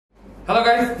Hello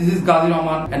guys, this is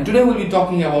𝐀𝐨𝐫𝐮𝐬 and today we'll be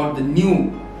talking about the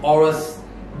new AORUS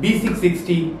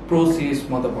B660 Pro Series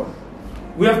motherboard.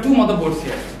 We have two motherboards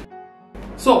here.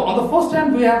 So on the first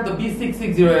hand we have the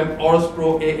B660M Aorus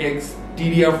Pro AX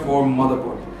DDR4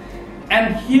 motherboard.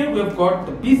 And here we've got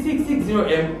the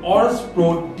B660M Aorus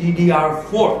Pro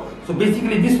DDR4. So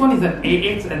basically this one is an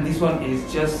AX and this one is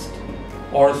just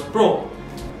Aorus Pro.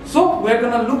 So we're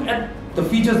gonna look at the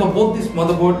features of both this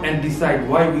motherboard and decide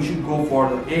why we should go for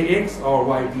the AX or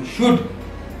why we should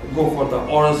go for the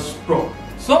Aorus Pro.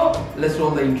 So let's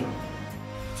roll the intro.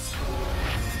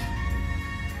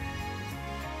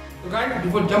 So guys,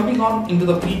 before jumping on into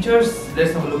the features,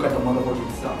 let's have a look at the motherboard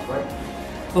itself, right?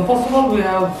 So first of all, we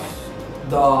have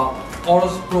the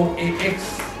Aorus Pro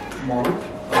AX model.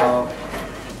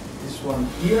 This one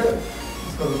here,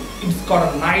 it's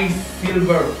got a nice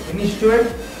silver finish to it,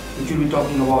 which we'll be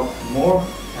talking about more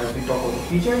as we talk about the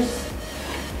features.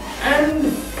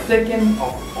 And second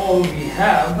of all, we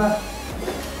have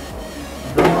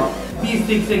the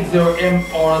B660M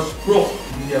Aorus Pro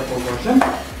DDR4 version,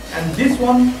 and this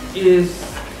one is,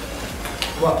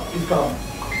 well, it's got a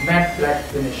matte black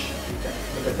finish.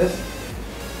 Look at this.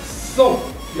 So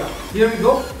yeah, here we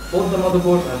go. Both the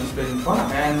motherboards are displayed in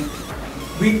front, and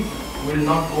we will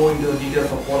not go into the details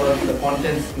of what are the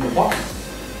contents in the box.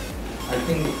 I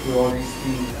think you already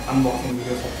seen unboxing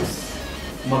videos of this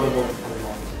motherboard going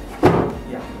on.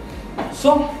 Yeah.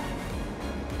 So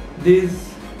these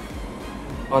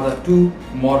are the two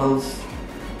models,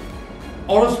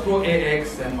 Aorus Pro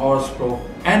AX and Aorus Pro,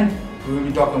 and we will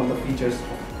be talking about the features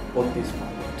of both these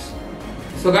motherboards.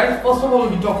 So guys, first of all,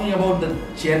 we'll be talking about the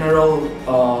general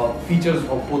features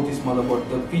of both these motherboards,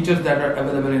 the features that are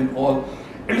available in all,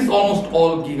 at least almost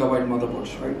all gigabyte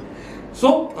motherboards, right?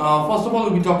 So first of all,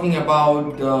 we'll be talking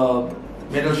about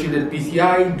metal shielded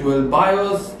PCI, dual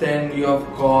BIOS, then you have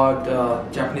got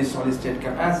Japanese solid state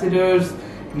capacitors,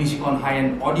 Nichicon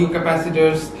high-end audio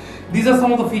capacitors. These are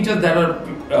some of the features that are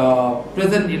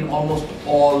present in almost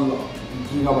all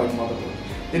gigabyte motherboards.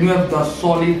 Then we have the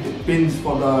solid pins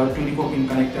for the 24-pin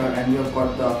connector, and we have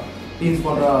got the pins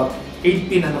for the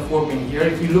 8-pin and the 4-pin here.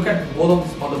 If you look at both of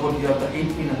these motherboards, you have the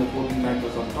 8-pin and the 4-pin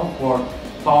connectors on top for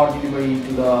power delivery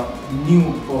to the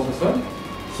new processor.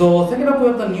 So second up, we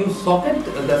have the new socket.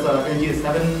 That's a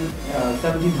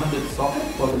LGA1700 socket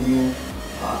for the new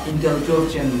Intel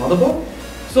 12th Gen motherboard.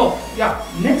 So yeah,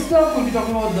 next up we'll be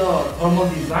talking about the thermal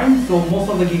design. So most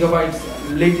of the gigabytes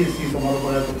latest is the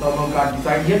motherboard has the thermal card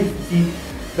design here. You can see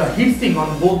the heatsink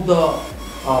on both the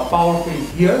power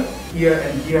phase here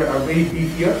and here are very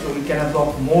beefier, so it can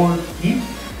absorb more heat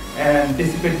and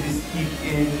dissipate this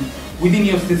heat within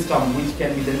your system, which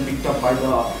can be then picked up by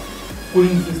the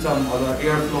cooling system or the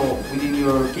airflow within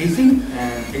your casing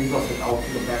and exhausted out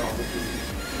to the back of the casing.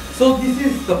 So this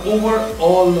is the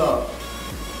overall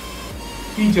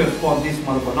features for this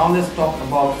motherboard. Now let's talk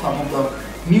about some of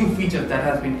the new features that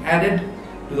has been added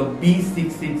to the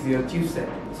B660 chipset.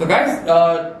 So guys,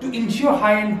 to ensure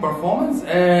high-end performance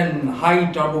and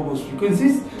high turbo boost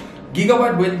frequencies,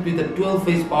 Gigabyte went with a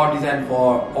 12-phase power design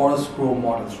for Aorus Pro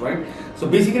models, right? So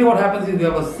basically what happens is we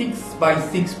have a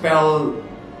 6x6 parallel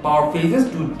power phases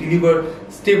to deliver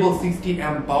stable 60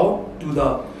 amp power to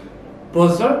the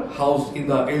processor housed in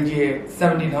the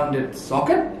LGA1700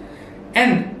 socket,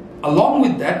 and along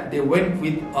with that they went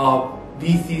with a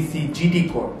VCC GT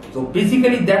core. So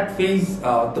basically that phase,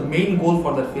 the main goal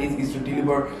for that phase is to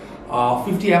deliver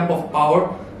 50 amp of power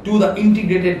to the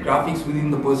integrated graphics within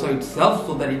the processor itself,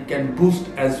 so that it can boost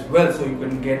as well, so you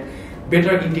can get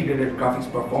better integrated graphics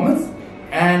performance.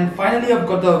 And finally I've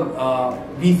got the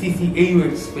VCC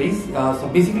AUX phase. So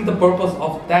basically the purpose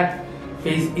of that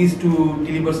phase is to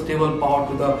deliver stable power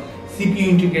to the CPU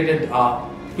integrated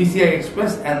PCI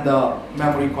Express and the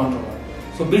memory controller.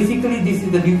 So basically this is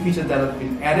the new feature that has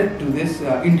been added to this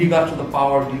in regards to the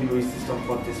power delivery system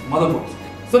for this motherboard.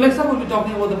 So next up we'll be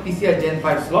talking about the Pci Gen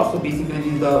 5 slots. So basically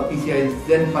this is the Pci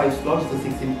Gen 5 slots, the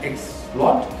 16X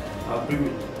slot.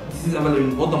 This is available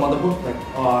in both the motherboards.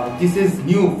 Like this is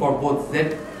new for both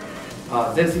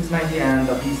Z690 and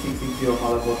the B660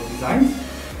 motherboard designs.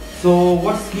 So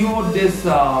what's new with this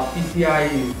Pci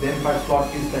Gen 5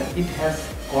 slot is that it has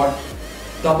got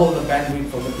double the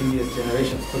bandwidth of the previous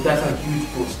generation. So that's a huge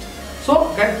boost.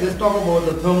 So guys, let's talk about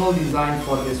the thermal design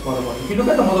for this motherboard. If you look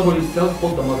at the motherboard itself,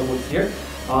 both the motherboards here,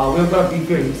 we've got a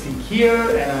beefier heatsink here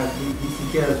and a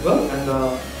heatsink here as well, and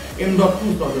the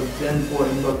M.2 slot, the Gen 4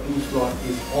 M.2 slot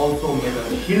is also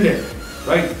metal shielded,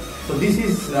 right? So this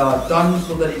is done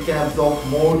so that it can absorb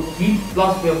more heat.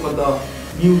 Plus we have got the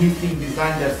new heatsink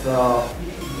design that's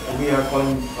we are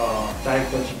calling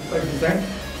direct touch design.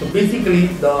 So basically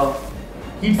the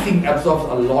heatsink absorbs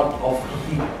a lot of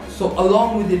heat. So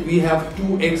along with it, we have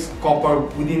 2x copper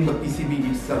within the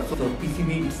PCB itself. So the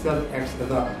PCB itself acts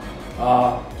as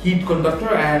a heat conductor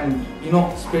and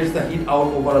spreads the heat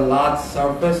out over a large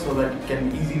surface so that it can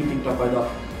be easily picked up by the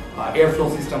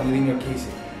airflow system within your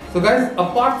casing. So guys,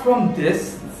 apart from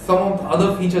this, some of the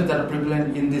other features that are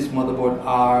prevalent in this motherboard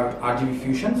are RGB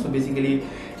fusion. So basically,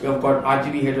 you have got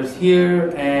RGB headers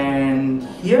here and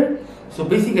here. So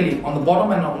basically, on the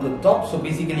bottom and on the top, so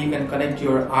basically you can connect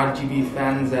your RGB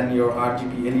fans and your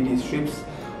RGB LED strips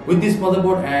with this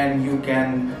motherboard, and you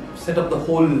can set up the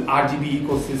whole RGB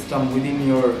ecosystem within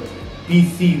your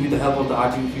PC with the help of the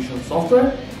RGB fusion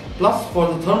software. Plus, for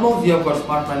the thermals, you have got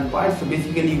smart fan pipes. So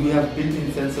basically, we have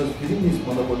built-in sensors within this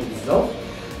motherboard itself.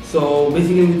 So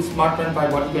basically, with smart fan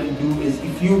pipe, what you can do is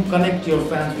if you connect your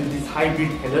fans with these hybrid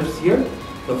headers here,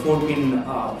 the 4-pin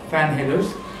fan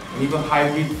headers, and even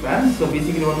hybrid fans. So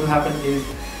basically, what will happen is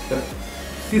the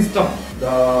system,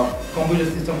 the computer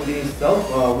system within itself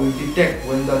will detect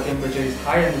when the temperature is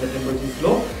high and the temperature is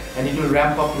low, and it will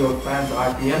ramp up your fan's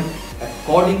RPM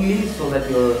accordingly so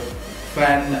that your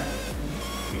fan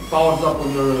powers up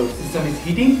when your system is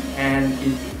heating, and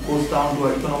it goes down to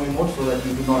an economy mode so that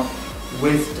you do not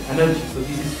waste energy. So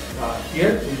this is here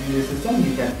in the system,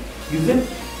 you can use it.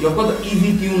 You've got the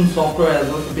Easy Tune software as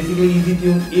well. So basically, Easy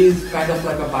Tune is kind of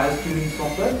like a BIOS tuning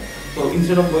software. So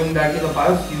instead of going back to the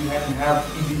BIOS, you can have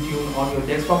Easy Tune on your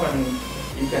desktop, and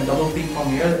you can double click from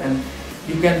here, and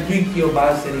you can tweak your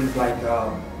BIOS settings like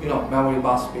memory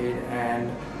bus speed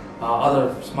and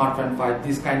other smart fan fight.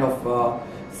 These kind of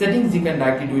settings you can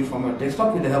directly do it from your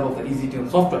desktop with the help of the Easy Tune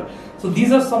software. So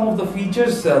these are some of the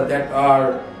features that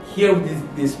are here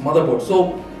with this motherboard.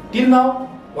 So till now,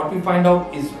 what we find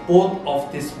out is both of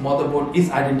this motherboard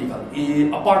is identical.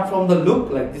 Apart from the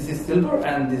look, like this is silver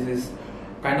and this is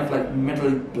kind of like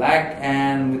metallic black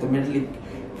and with a metallic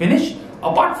finish.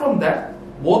 Apart from that,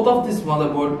 both of this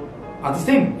motherboard are the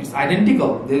same. It's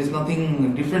identical. There is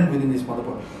nothing different within this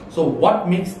motherboard. So what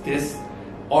makes this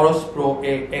AORUS Pro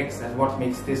AX and what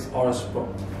makes this AORUS Pro?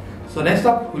 So next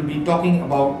up, we'll be talking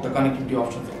about the connectivity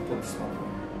options for this motherboard.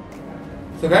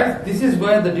 So guys, this is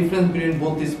where the difference between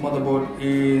both this motherboard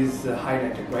is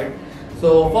highlighted, right?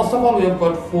 So first of all, we have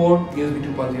got 4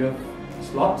 USB 2.0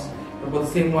 slots. We've got the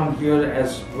same one here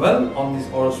as well on this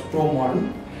AORUS Pro model.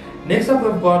 Next up,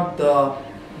 we've got the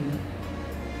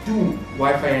 2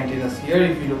 Wi-Fi antennas here.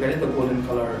 If you look at it, the golden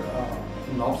color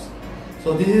knobs.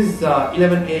 So this is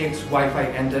 11AX Wi-Fi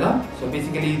antenna. So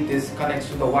basically, this connects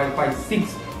to the Wi-Fi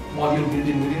 6 module built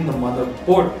in within the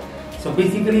motherboard. So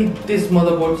basically, this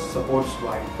motherboard supports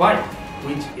Wi-Fi,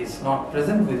 which is not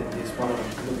present within this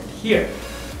motherboard. Look at here.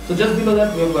 So just below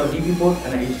that, we have got a DP port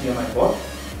and an HDMI port,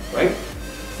 right?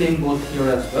 Same goes here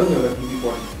as well. We have a DP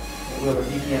port, we have a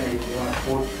DP and HDMI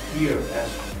port here as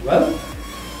well.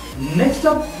 Next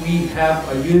up, we have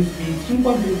a USB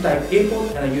 3.2 Type A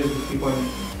port and a USB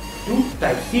 3.2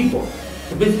 Type C port.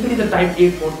 So basically, the Type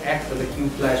A port acts as a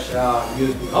Q-Flash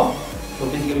USB hub. So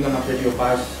basically, you can update your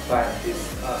BIOS via this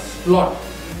slot.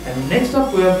 And next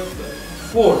up, we have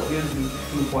 4 USB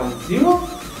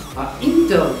 2.0,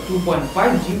 Intel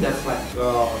 2.5G, that's like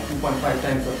 2.5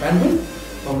 times the bandwidth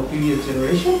from the previous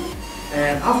generation.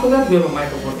 And after that, we have a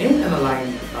microphone in and a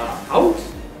line out,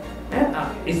 and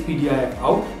SPDIF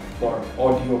out for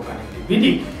audio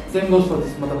connectivity. Same goes for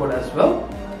this motherboard as well.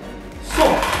 So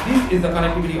this is the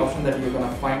connectivity option that you're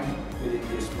gonna find within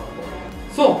this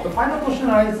motherboard. So the final question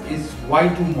arises is why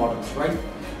 2 models, right?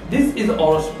 This is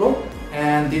AORUS Pro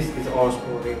and this is AORUS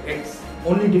Pro AX.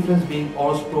 Only difference being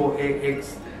AORUS Pro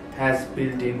AX has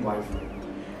built-in Wi-Fi.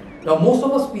 Now most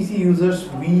of us PC users,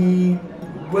 we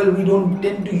don't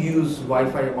tend to use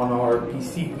Wi-Fi on our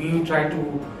PC. We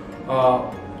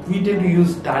tend to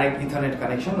use direct Ethernet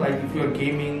connection. Like if you're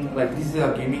gaming, like this is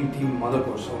a gaming theme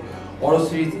motherboard. So AORUS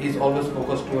series is always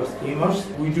focused towards gamers.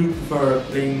 We do prefer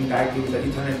playing directly with the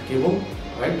Ethernet cable,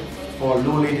 right? For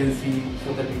low latency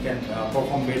so that we can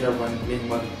perform better when playing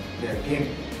multiplayer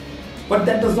game. But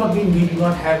that does not mean we do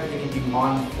not have any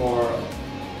demand for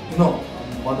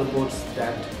motherboards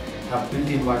that have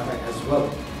built-in Wi-Fi as well.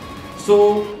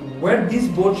 So where this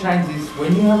board shines is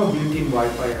when you have a built-in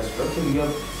Wi-Fi as well. So you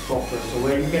have software, so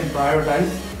where you can prioritize.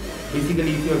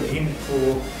 Basically, if you're gaming,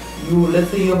 so let's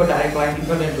say you have a direct line,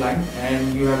 Ethernet line,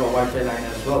 and you have a Wi-Fi line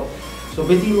as well. So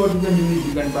basically, what you can do is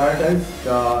you can prioritize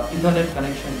the Ethernet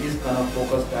connection is gonna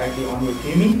focus directly on your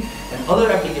gaming and other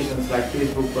applications like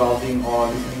Facebook browsing or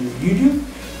listening to YouTube.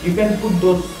 You can put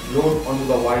those load onto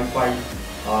the Wi-Fi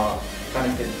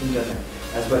connected internet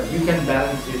as well. You can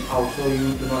balance it out so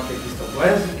you do not get disturbed.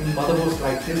 Whereas in motherboards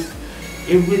like this,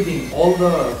 everything, all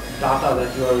the data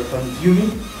that you are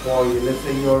consuming for let's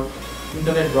say your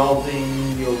internet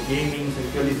browsing, your gaming. So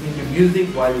if you're listening to music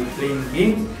while you're playing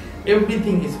games,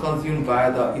 everything is consumed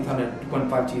via the Ethernet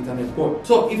 2.5G Ethernet port.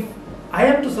 So if I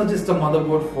have to suggest a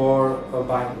motherboard for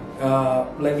buying,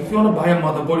 like if you want to buy a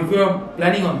motherboard, if you are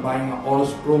planning on buying an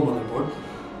AORUS Pro motherboard,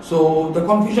 so the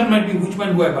confusion might be, which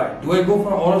one do I buy? Do I go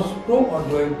for AORUS Pro or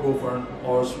do I go for an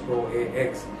AORUS Pro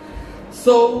AX?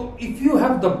 So if you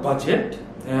have the budget,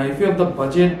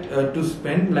 to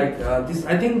spend like this,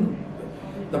 I think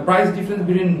the price difference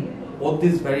between both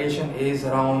this variation is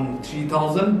around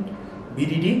 3000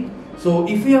 BDT. So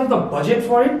if you have the budget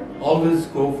for it, always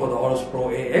go for the AORUS Pro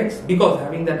AX, because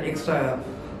having that extra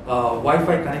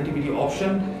Wi-Fi connectivity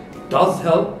option does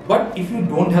help. But if you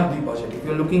don't have the budget, if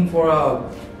you're looking for a,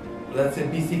 let's say,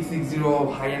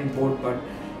 B660 high-end board, but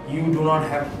you do not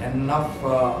have enough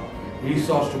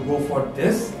resource to go for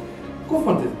this, go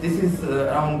for this. This is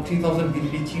around 3000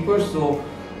 BDT cheaper, so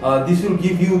this will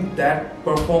give you that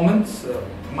performance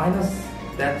minus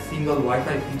that single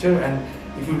Wi-Fi feature. And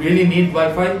if you really need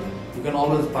Wi-Fi, you can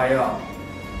always buy a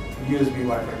USB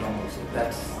Wi-Fi dongle, so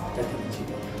that's definitely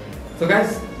cheaper. So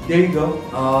guys, there you go.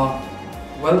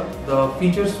 Well, the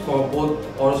features for both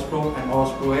AORUS Pro and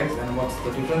AORUS Pro X, and what's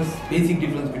the difference, basic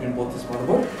difference between both this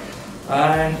motherboard.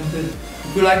 And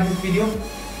if you like this video,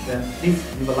 then please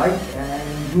leave a like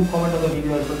and do comment on the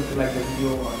video as well if you like the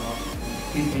video or not.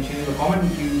 Please mention in the comment.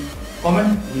 If you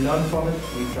comment, we learn from it,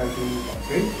 we try to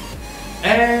upgrade.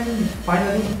 And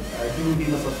finally, do leave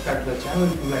a subscribe to the channel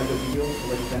if you like the video, so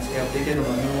that you can stay updated on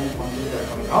the new content that are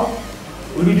coming out.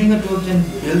 We'll be doing a 12 Gen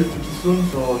build pretty soon,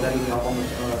 so that will be up on the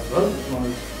channel as well. If you want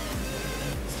to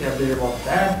stay updated about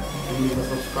that, leave a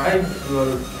subscribe. If you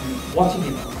are watching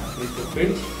it on my Facebook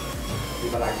page,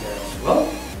 leave a like there as well.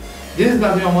 This is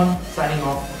DrMOS signing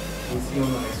off. We'll see you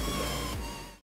on the next video.